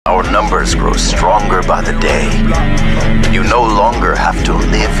Your numbers grow stronger by the day. You no longer have to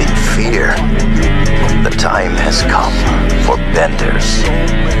live in fear. The time has come for benders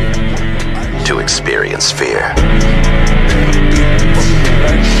to experience fear.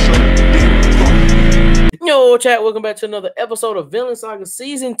 Yo, chat, welcome back to another episode of Vinland Saga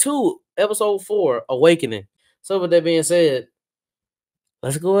Season 2, Episode 4, Awakening. So with that being said,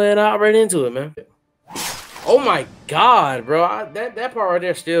 let's go ahead and hop right into it, man. Oh my god, bro. That part right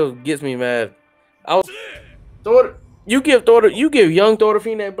there still gets me mad. You give young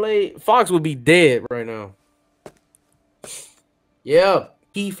Thorfinn that blade, Fox would be dead right now. Yeah,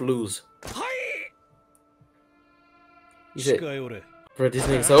 he flews. You said, bro, this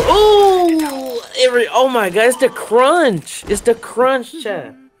nigga so oh my god, it's the crunch. It's the crunch,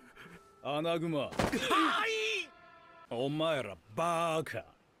 chat.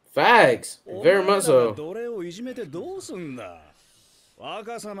 Facts. Very much so.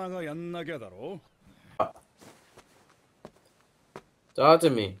 Talk to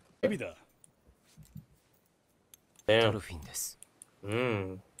me. Damn.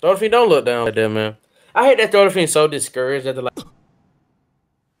 Thorfinn, don't look down like that, man. I hate that Thorfinn's so discouraged at the like.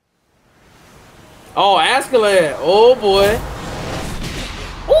 Oh, Askeladd. Oh boy.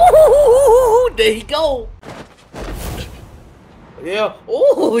 Ooh, there he go. Yeah.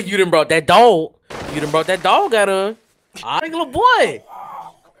 Ooh, you done brought that dog. You done brought that dog out on. Alright, little boy.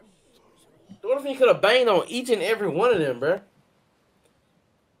 Thorfinn could have banged on each and every one of them, bro.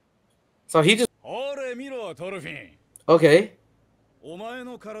 So he just. Okay. Your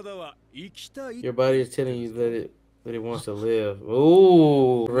body is telling you that it wants to live.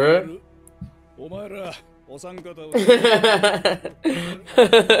 Ooh, bruh. That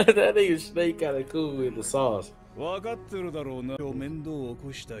nigga Snake kinda cool with the sauce. Oh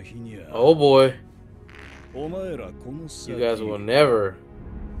boy. You guys will never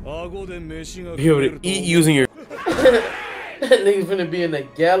be able to eat using your that nigga's finna be in the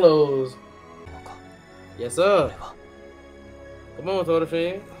gallows. Yes sir. Come on,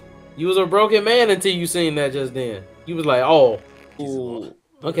 Thorfinn. You was a broken man until you seen that just then. You was like, oh, ooh,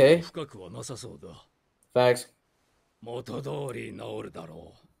 okay. Facts. Trying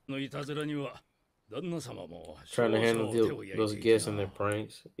to handle those guests and their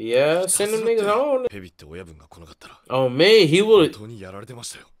pranks. Yeah, send them niggas home. Oh me, he would.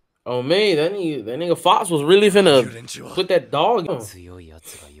 Oh me, that nigga Fox was really finna put that dog on.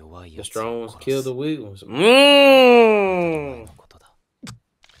 The strong ones kill the weak ones. Man.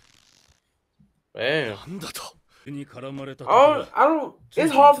 I don't.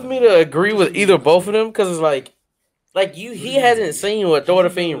 It's hard for me to agree with either both of them because it's like he hasn't seen what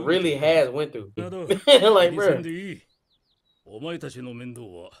Thorfinn really has went through. Like, bro,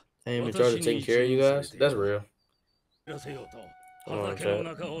 I ain't in charge of taking care of you guys. That's real. Okay.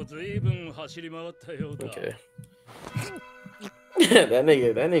 that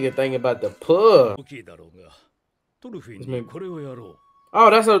nigga thinking about the pub. Oh,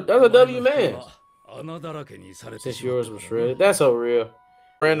 that's a W man. Since yours was shredded. That's so real.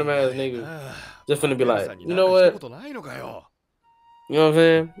 Random ass nigga just finna be like, you know what? You know what I'm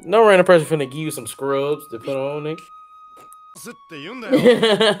saying? No random person finna give you some scrubs to put on, nigga.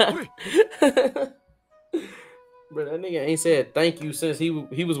 Bro, that nigga ain't said thank you since he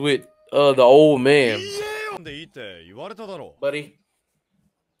was with the old man. Buddy.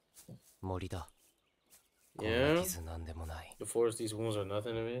 Yeah. The force, these wounds are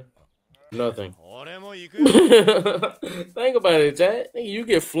nothing to me. Nothing. Think about it, chat. You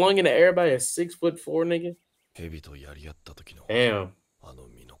get flung in the air by a 6'4" nigga. Damn.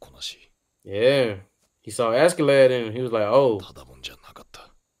 Yeah. He saw Askeladd and he was like, oh.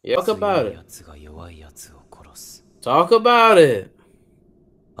 Yeah. Talk about it. Talk about it.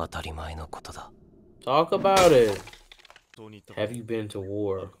 Talk about it. Have you been to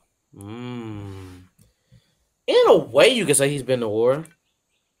war? In a way, you can say he's been to war.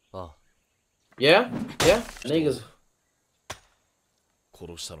 Yeah? Niggas.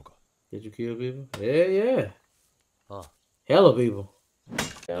 Did you kill people? Yeah. Hella people.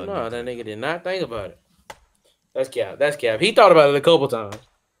 Hell no, that nigga did not think about it. That's cap. He thought about it a couple times.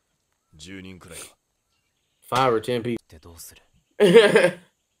 5 or 10 people.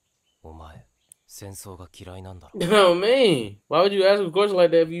 No, man. Why would you ask a question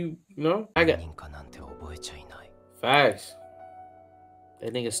like that if you know? I got facts.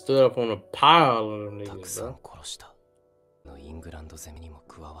 That nigga stood up on a pile of them niggas, bro.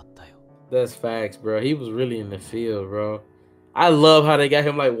 That's facts, bro. He was really in the field, bro. I love how they got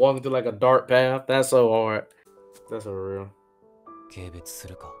him like walking through like a dark path. That's so hard. That's so real.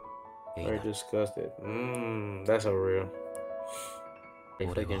 Very disgusted. That's so real.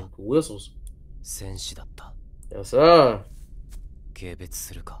 They fucking whistles. 戦士だった。 Yes, sir. 軽蔑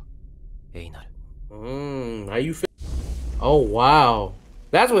するか、エイナル。 How you feel? Oh, wow.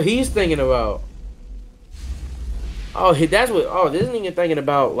 That's what he's thinking about. Oh, that's what. Oh, this nigga thinking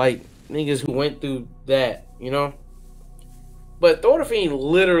about like niggas who went through that, you know. But Thorfinn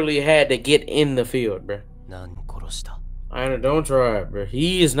literally had to get in the field, bro. Einar, don't try it, bro.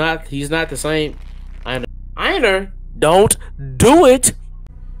 He's not the same. Einar, don't do it.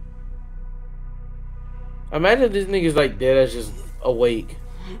 Imagine this nigga's like dead as just awake.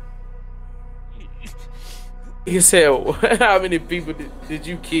 He said, how many people did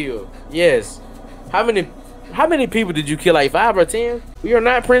you kill? Yes. How many people did you kill? Like 5 or 10? We are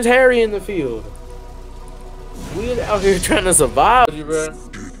not Prince Harry in the field. We're out here trying to survive, bro.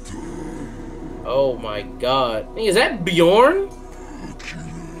 Oh my god. Is that Bjorn?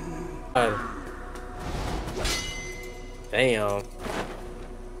 Damn.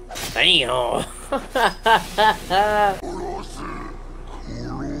 Damn.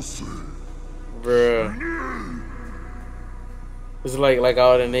 Bruh. It's like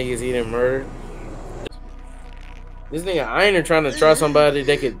all the niggas eating murder. This nigga Einar trying to try somebody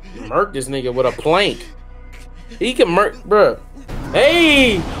that could murk this nigga with a plank. He can murk, bruh.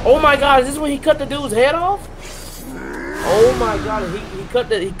 Hey! Oh my god, is this when he cut the dude's head off? Oh my god,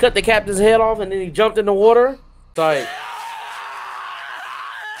 he cut the captain's head off and then he jumped in the water? It's like,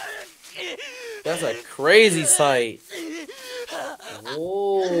 that's a crazy sight.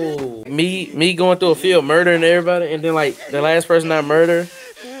 Whoa. Me going through a field murdering everybody, and then like the last person I murder,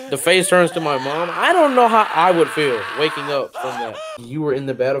 the face turns to my mom. I don't know how I would feel waking up from that. You were in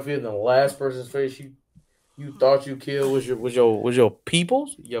the battlefield and the last person's face you thought you killed was your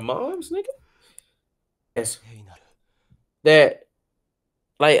people's, your mom's, nigga? Yes. That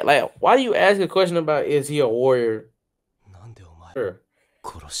like why do you ask a question about is he a warrior? Sure.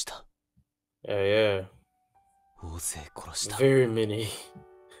 Yeah. Very many.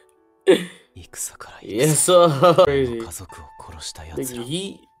 Yes, sir. Crazy.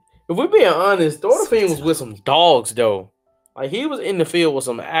 Nigga, if we're being honest, Thorfinn was with some dogs though. Like he was in the field with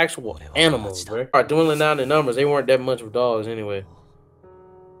some actual animals, bro. Are dwindling down the numbers. They weren't that much of dogs anyway.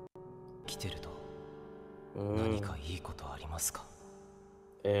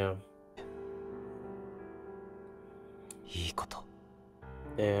 Damn.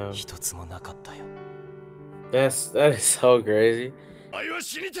 Damn. That is so crazy.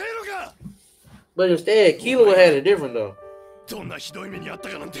 But instead, Kilo had it different though.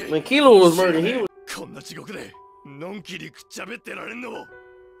 When Kilo was murdered, he was.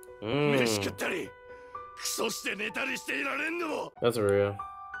 That's real.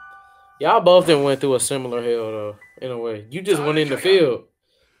 Y'all both done went through a similar hell though, in a way. You just went in the field.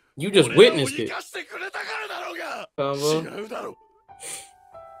 You just witnessed it.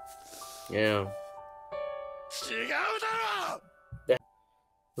 Yeah.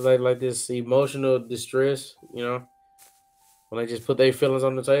 Like this emotional distress, you know, when they just put their feelings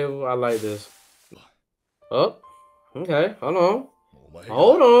on the table. I like this. Oh, okay, hold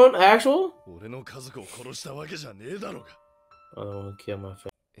on, actual. I don't want to kill my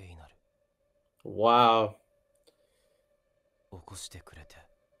family. Wow.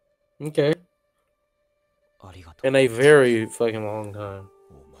 Okay. In a very fucking long time.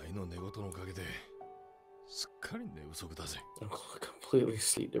 I'm completely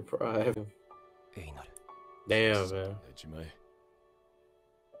sleep deprived. Damn, man.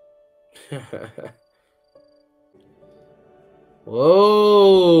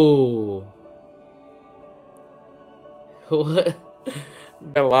 Whoa. What?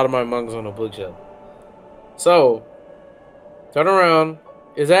 Got a lot of my mangas on the bookshelf. So, turn around.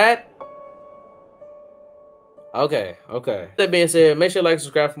 Is that? Okay. That being said, make sure you like and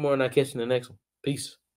subscribe for more, and I'll catch you in the next one. Peace.